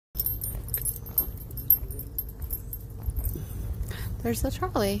There's the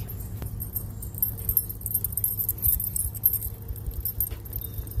trolley.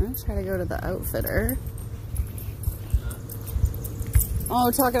 I'm gonna try to go to the outfitter.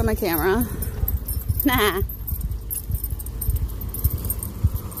 Oh, talking on my camera. Nah.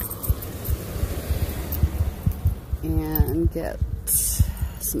 And get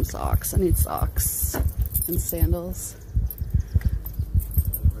some socks. I need socks and sandals.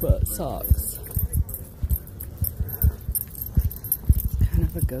 But socks. It's kind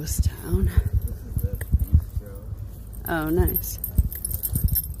of a ghost town. Oh, nice.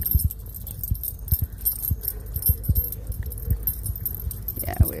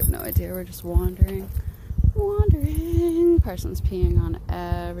 Yeah, we have no idea. We're just wandering. Parson's peeing on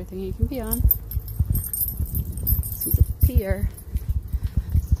everything he can pee on. He's a peer.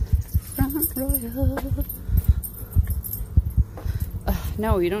 Front Royal.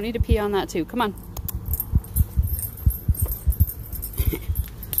 No, you don't need to pee on that too. Come on.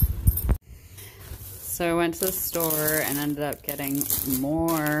 So I went to the store and ended up getting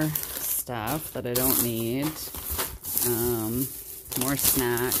more stuff that I don't need. More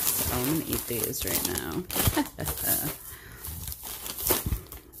snacks. Oh, I'm gonna eat these right now.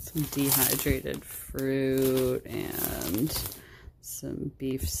 Some dehydrated fruit and some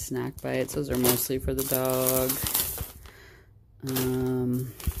beef snack bites. Those are mostly for the dog. I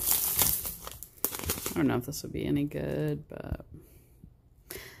don't know if this would be any good, but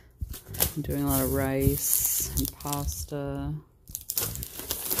I'm doing a lot of rice and pasta.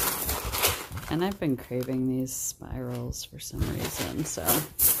 And I've been craving these spirals for some reason, so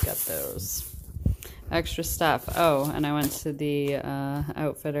got those. Extra stuff. Oh, and I went to the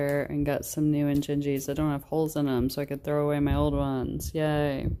outfitter and got some new Injingies that don't have holes in them, so I could throw away my old ones.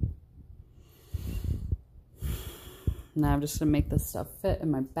 Yay. Now I'm just going to make this stuff fit in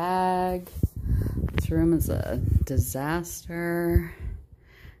my bag. This room is a disaster.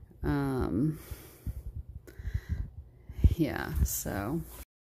 Yeah, so...